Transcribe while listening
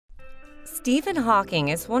Stephen Hawking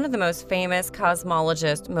is one of the most famous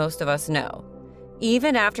cosmologists most of us know.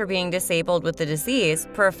 Even after being disabled with the disease,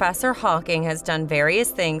 Professor Hawking has done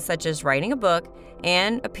various things such as writing a book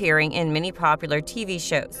and appearing in many popular TV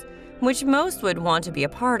shows, which most would want to be a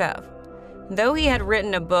part of. Though he had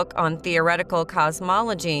written a book on theoretical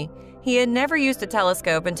cosmology, he had never used a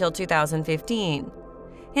telescope until 2015.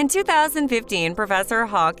 In 2015, Professor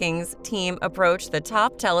Hawking's team approached the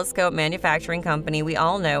top telescope manufacturing company we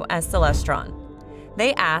all know as Celestron.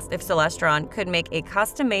 They asked if Celestron could make a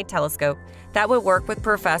custom-made telescope that would work with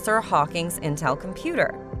Professor Hawking's Intel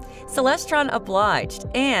computer. Celestron obliged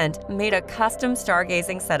and made a custom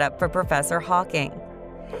stargazing setup for Professor Hawking.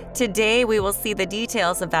 Today, we will see the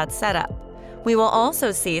details of that setup. We will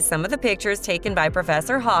also see some of the pictures taken by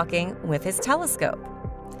Professor Hawking with his telescope.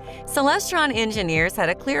 Celestron engineers had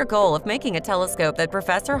a clear goal of making a telescope that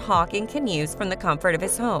Professor Hawking can use from the comfort of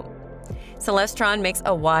his home. Celestron makes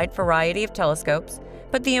a wide variety of telescopes,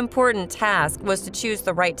 but the important task was to choose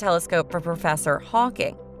the right telescope for Professor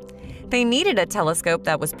Hawking. They needed a telescope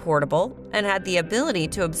that was portable and had the ability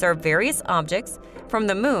to observe various objects from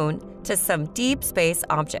the moon to some deep space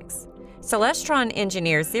objects. Celestron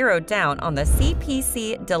engineers zeroed down on the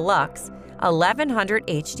CPC Deluxe 1100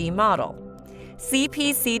 HD model.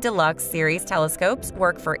 CPC Deluxe series telescopes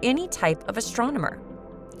work for any type of astronomer.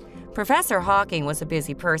 Professor Hawking was a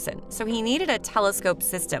busy person, so he needed a telescope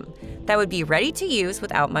system that would be ready to use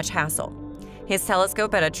without much hassle. His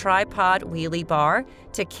telescope had a tripod wheelie bar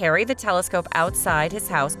to carry the telescope outside his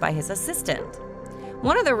house by his assistant.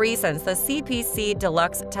 One of the reasons the CPC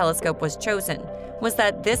Deluxe telescope was chosen was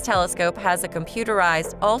that this telescope has a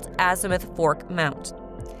computerized alt-azimuth fork mount.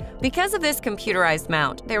 Because of this computerized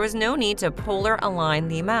mount, there was no need to polar align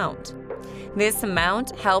the mount. This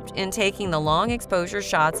mount helped in taking the long exposure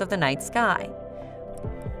shots of the night sky.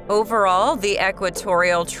 Overall, the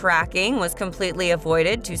equatorial tracking was completely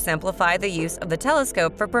avoided to simplify the use of the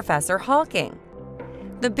telescope for Professor Hawking.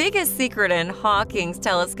 The biggest secret in Hawking's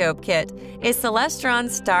telescope kit is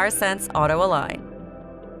Celestron's StarSense Auto-Align.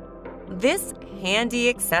 This handy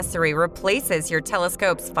accessory replaces your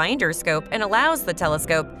telescope's finder scope and allows the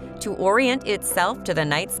telescope to orient itself to the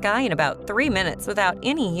night sky in about 3 minutes without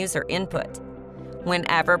any user input.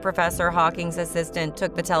 Whenever Professor Hawking's assistant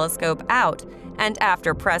took the telescope out and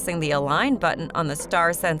after pressing the Align button on the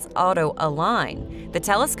StarSense Auto-Align, the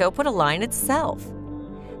telescope would align itself.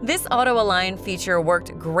 This Auto-Align feature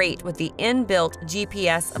worked great with the inbuilt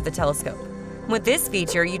GPS of the telescope. With this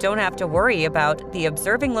feature, you don't have to worry about the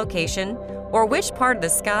observing location or which part of the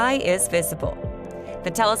sky is visible. The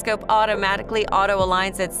telescope automatically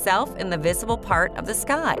auto-aligns itself in the visible part of the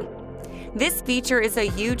sky. This feature is a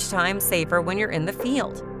huge time saver when you're in the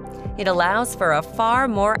field. It allows for a far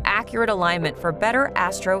more accurate alignment for better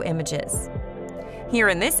astro images. Here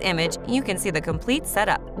in this image, you can see the complete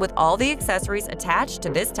setup with all the accessories attached to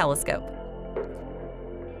this telescope.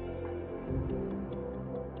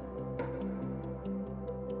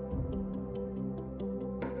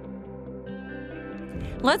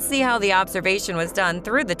 Let's see how the observation was done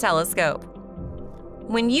through the telescope.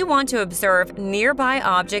 When you want to observe nearby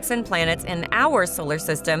objects and planets in our solar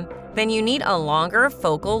system, then you need a longer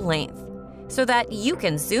focal length so that you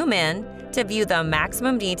can zoom in to view the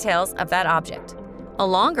maximum details of that object. A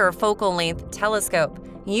longer focal length telescope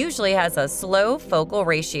usually has a slow focal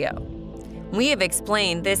ratio. We have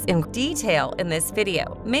explained this in detail in this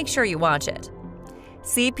video. Make sure you watch it.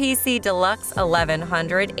 CPC Deluxe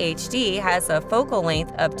 1100 HD has a focal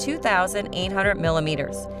length of 2,800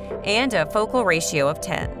 millimeters and a focal ratio of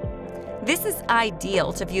 10. This is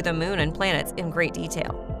ideal to view the moon and planets in great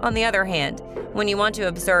detail. On the other hand, when you want to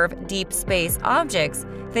observe deep space objects,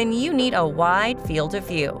 then you need a wide field of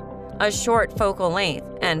view, a short focal length,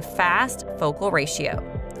 and fast focal ratio.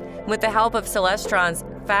 With the help of Celestron's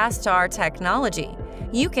FastStar technology,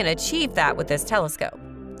 you can achieve that with this telescope.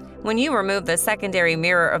 When you remove the secondary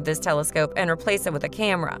mirror of this telescope and replace it with a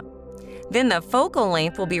camera, then the focal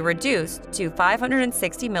length will be reduced to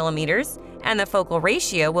 560 millimeters and the focal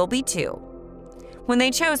ratio will be 2. When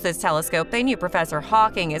they chose this telescope, they knew Professor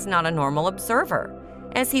Hawking is not a normal observer.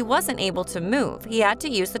 As he wasn't able to move, he had to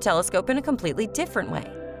use the telescope in a completely different way.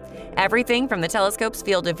 Everything from the telescope's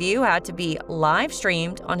field of view had to be live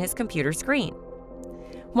streamed on his computer screen.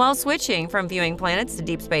 While switching from viewing planets to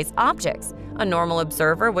deep space objects, a normal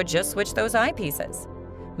observer would just switch those eyepieces.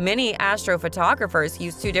 Many astrophotographers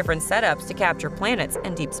use 2 different setups to capture planets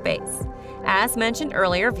and deep space. As mentioned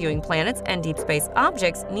earlier, viewing planets and deep space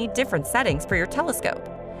objects need different settings for your telescope.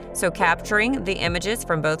 So capturing the images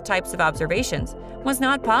from both types of observations was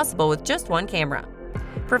not possible with just one camera.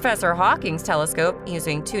 Professor Hawking's telescope,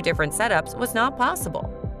 using 2 different setups, was not possible.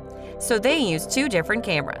 so they used two different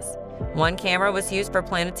cameras. One camera was used for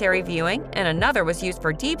planetary viewing and another was used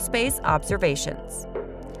for deep space observations.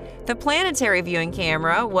 The planetary viewing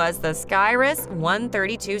camera was the Skyris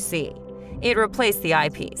 132C. It replaced the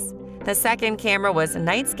eyepiece. The second camera was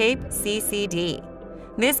Nightscape CCD.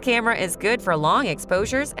 This camera is good for long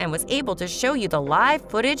exposures and was able to show you the live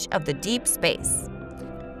footage of the deep space.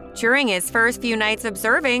 During his first few nights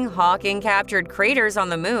observing, Hawking captured craters on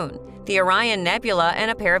the Moon, the Orion Nebula,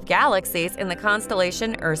 and a pair of galaxies in the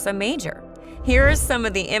constellation Ursa Major. Here are some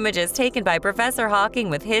of the images taken by Professor Hawking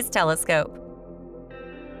with his telescope.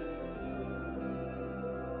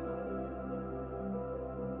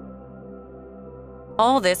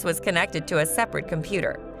 All this was connected to a separate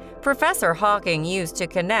computer. Professor Hawking used to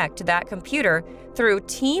connect to that computer through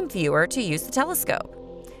TeamViewer to use the telescope.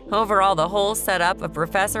 Overall, the whole setup of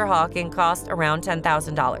Professor Hawking cost around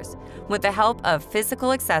 $10,000. With the help of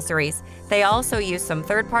physical accessories, they also used some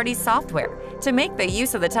third-party software to make the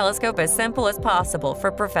use of the telescope as simple as possible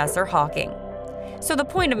for Professor Hawking. So the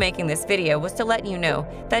point of making this video was to let you know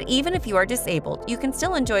that even if you are disabled, you can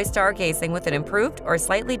still enjoy stargazing with an improved or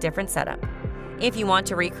slightly different setup. If you want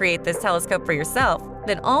to recreate this telescope for yourself,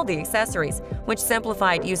 then all the accessories, which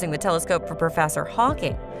simplified using the telescope for Professor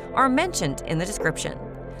Hawking, are mentioned in the description.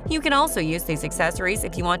 You can also use these accessories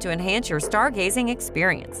if you want to enhance your stargazing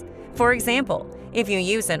experience. For example, if you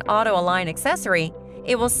use an auto-align accessory,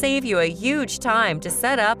 it will save you a huge time to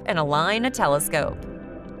set up and align a telescope.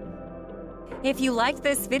 If you liked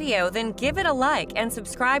this video, then give it a like and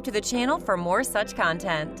subscribe to the channel for more such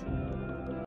content.